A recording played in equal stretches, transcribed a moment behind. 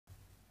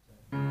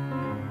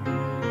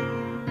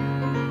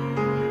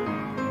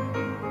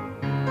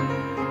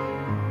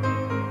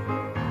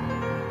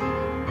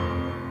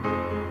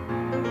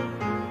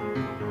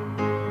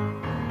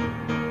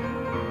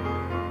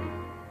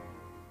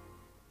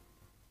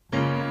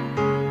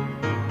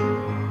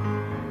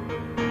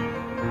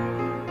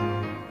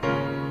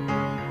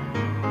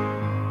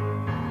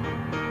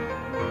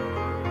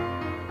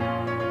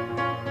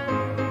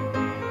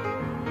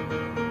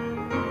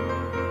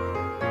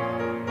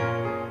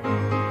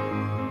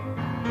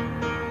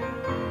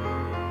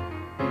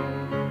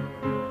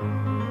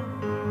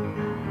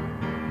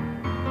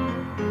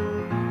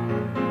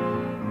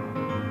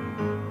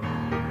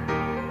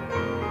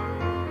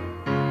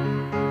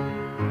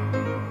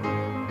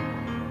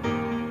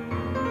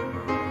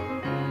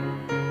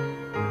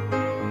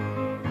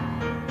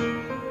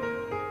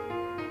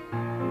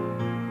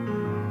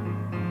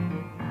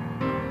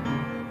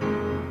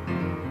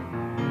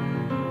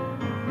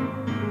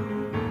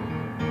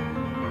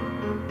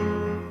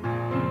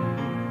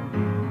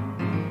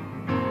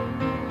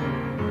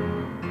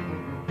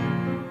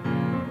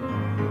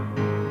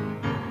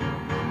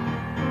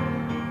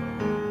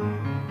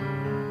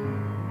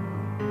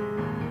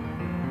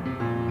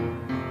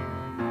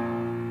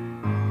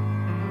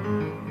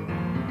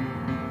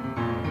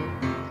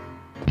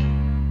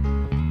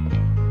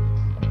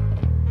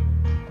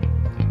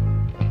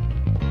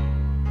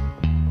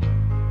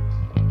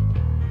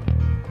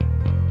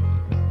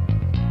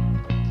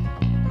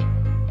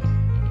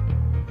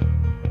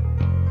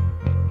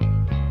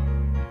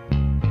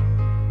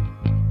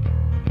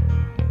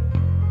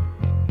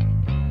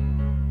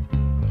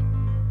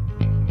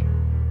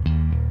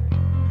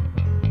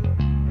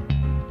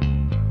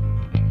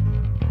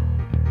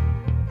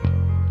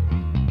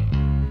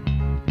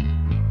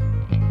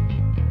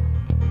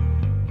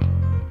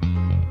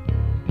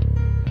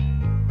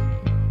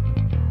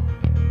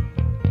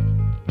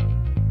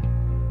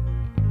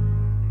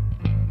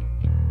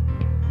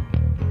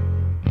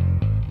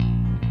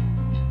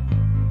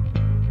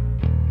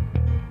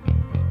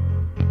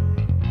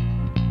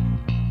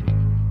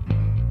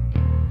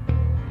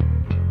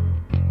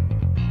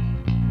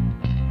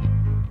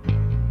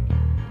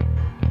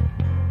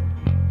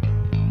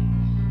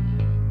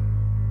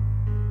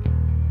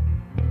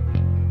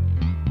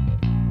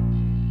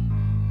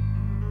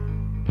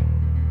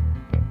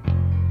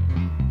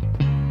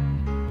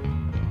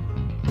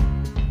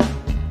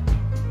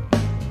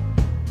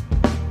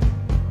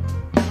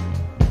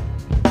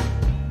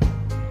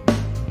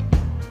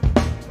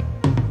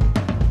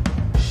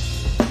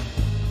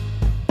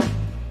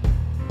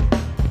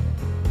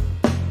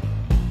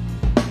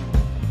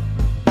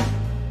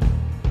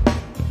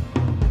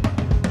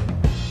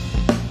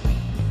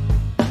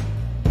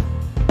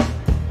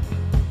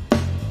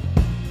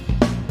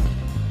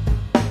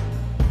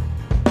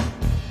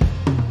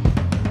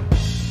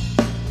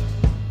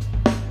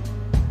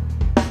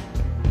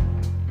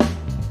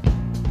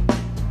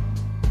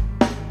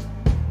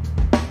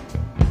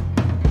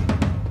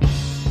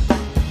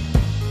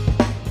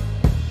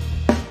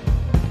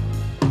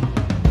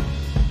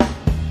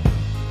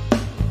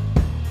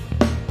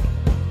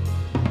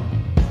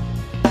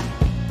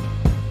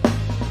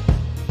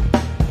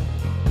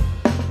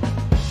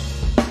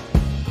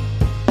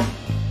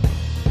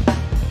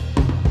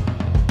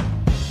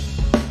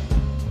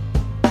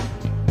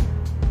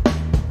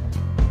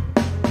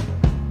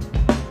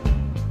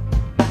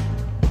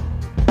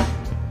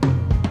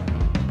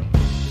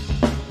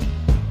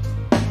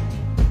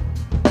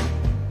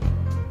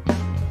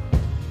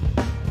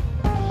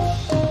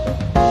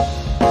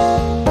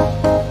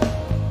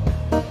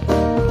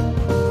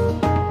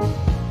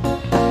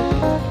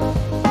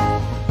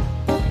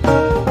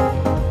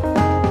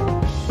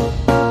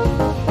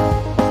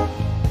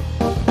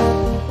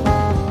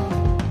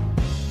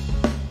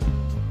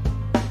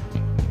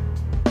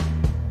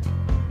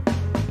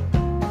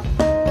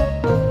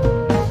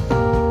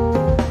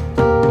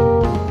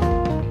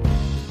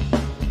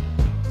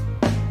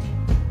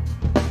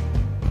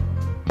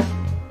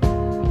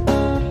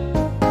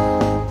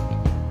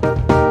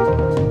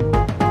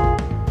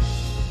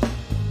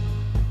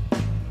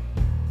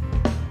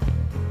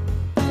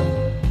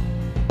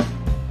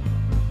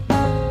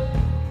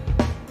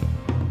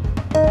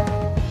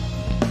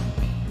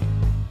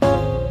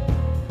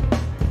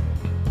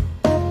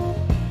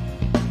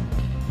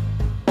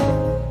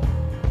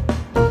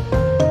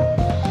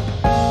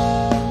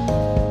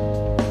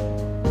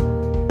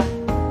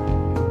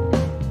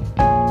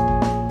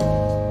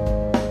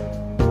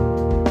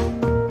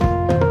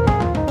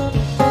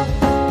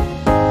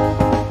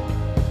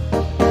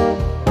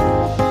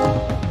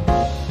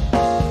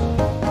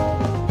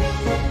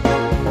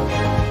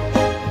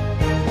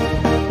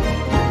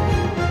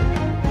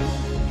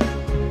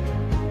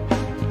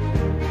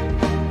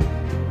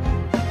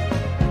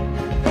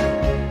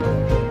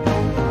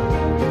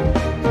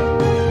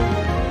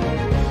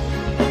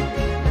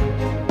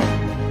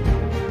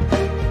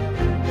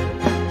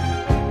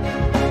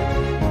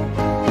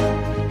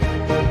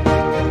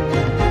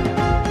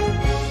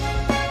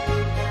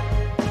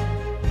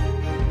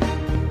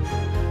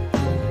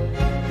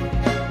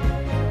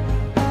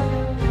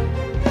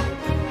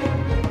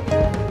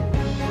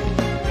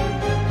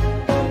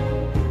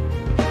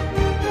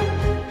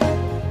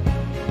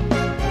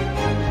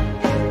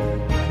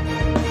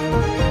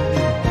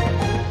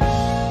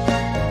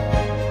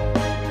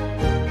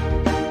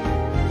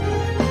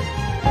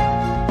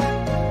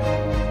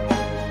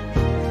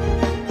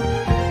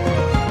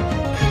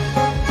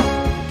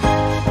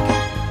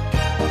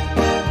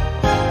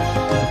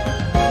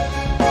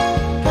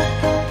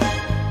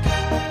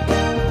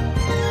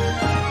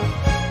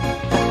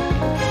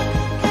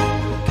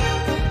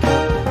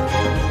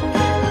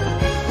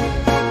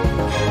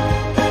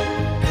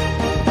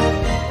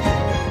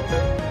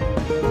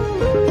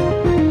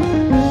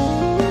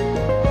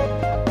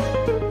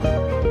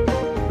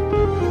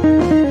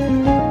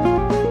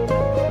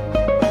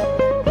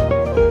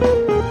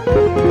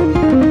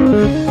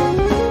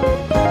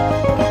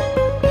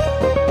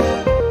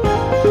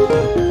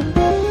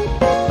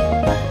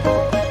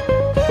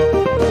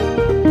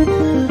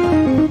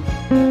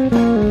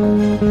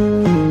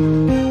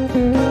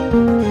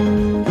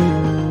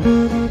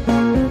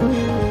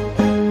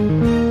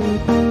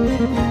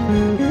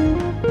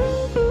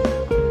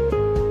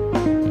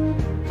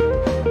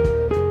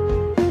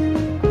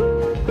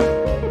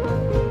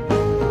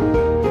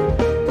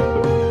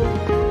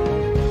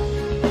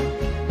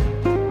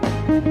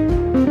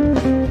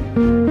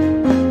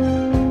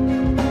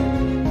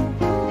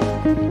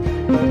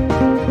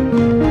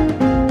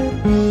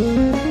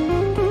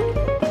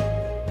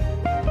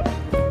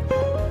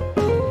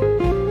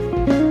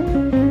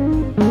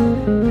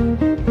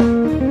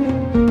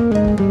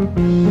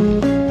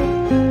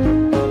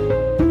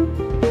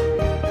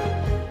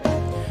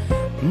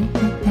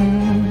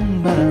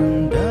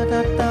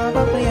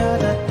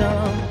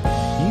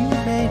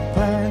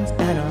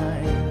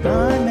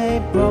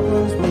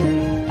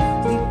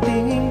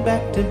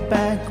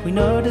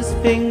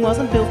this thing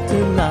wasn't built to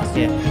last.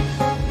 Yeah.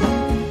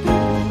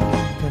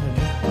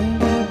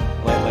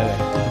 Wait.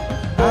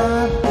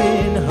 I've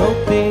been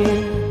hoping,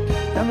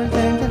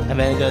 and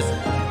then it goes,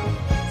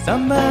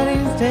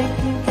 somebody's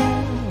taking care.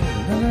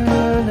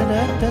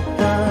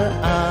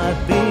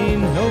 I've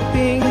been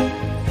hoping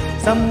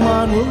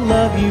someone will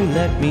love you,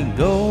 let me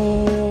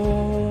go.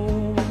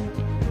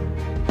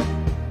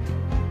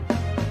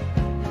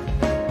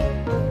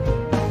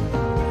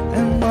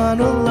 Someone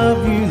will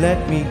love you,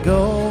 let me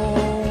go.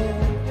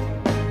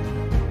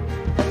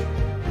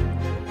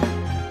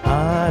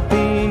 I've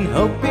been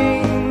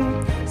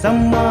hoping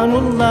someone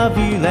will love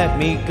you, let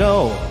me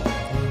go.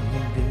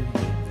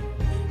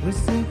 We're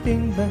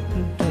sleeping back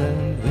to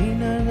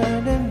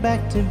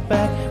back to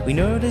back. We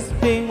know this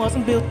thing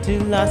wasn't built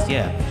to last.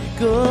 Yeah,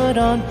 good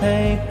on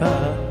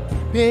paper,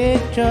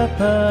 picture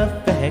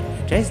perfect.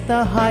 Chase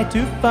the high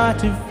too far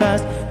too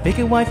fast.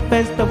 Picket white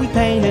fence but we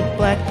painted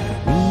black.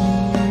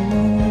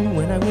 Ooh,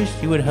 when I wish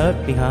you would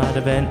hurt me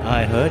harder than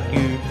I hurt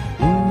you.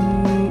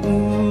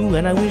 Ooh,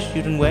 and I wish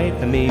you didn't wait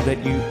for me, but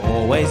you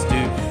always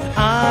do.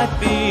 I've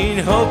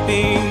been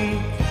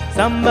hoping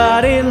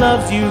somebody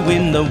loves you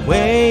in the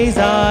ways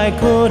I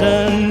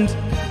couldn't.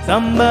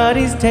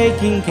 Somebody's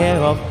taking care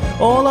of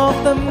all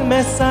of the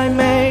mess I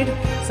made.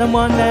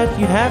 Someone that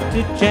you have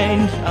to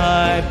change.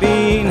 I've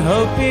been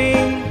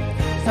hoping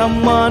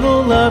someone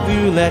will love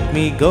you, let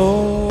me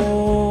go.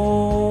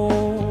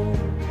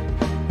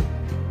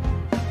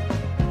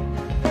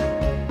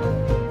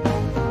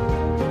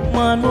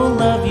 Someone will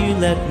love you,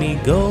 let me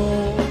go.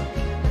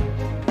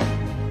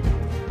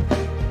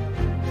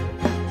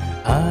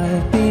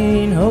 I've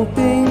been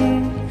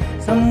hoping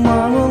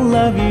someone will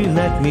love you,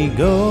 let me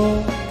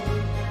go.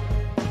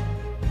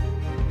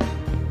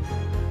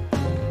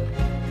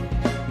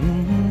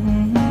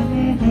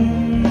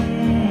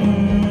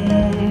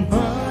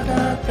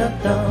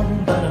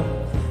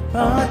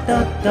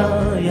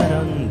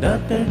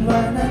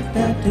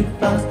 Too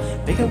fast.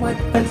 Pick a white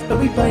fence, but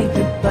we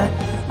painted black.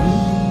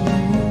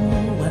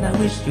 Ooh, when I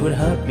wish you would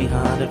hurt me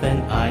harder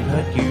than I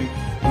hurt you.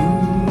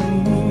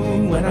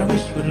 Ooh, when I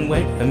wish you wouldn't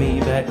wait for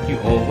me, but you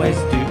always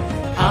do.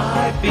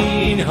 I've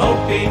been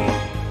hoping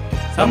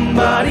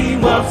somebody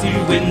loves you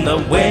in the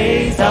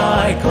ways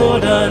I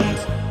couldn't.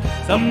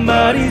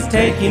 Somebody's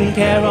taking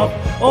care of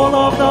all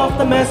of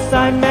the mess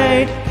I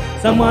made.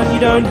 Someone you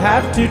don't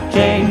have to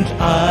change.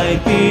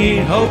 I've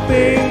been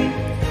hoping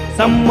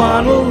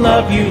someone will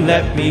love you,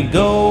 let me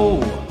go.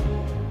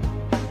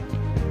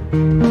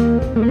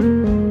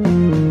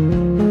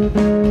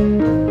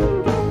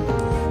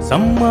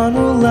 Someone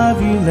will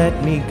love you,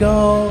 let me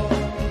go.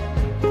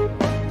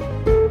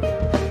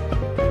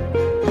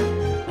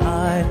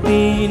 I've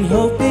been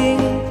hoping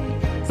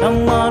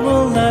someone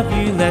will love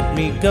you, let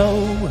me go.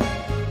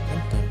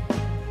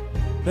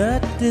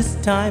 But this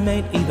time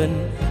ain't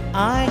even.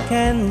 I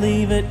can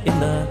leave it in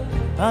the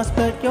past,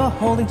 but you're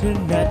holding to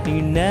that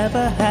you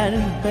never had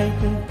in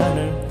bacon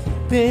butter.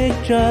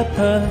 Picture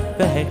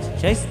perfect,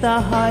 chase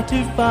the high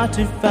too far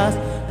too fast.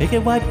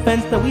 Picket white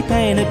fence but we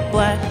painted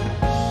black.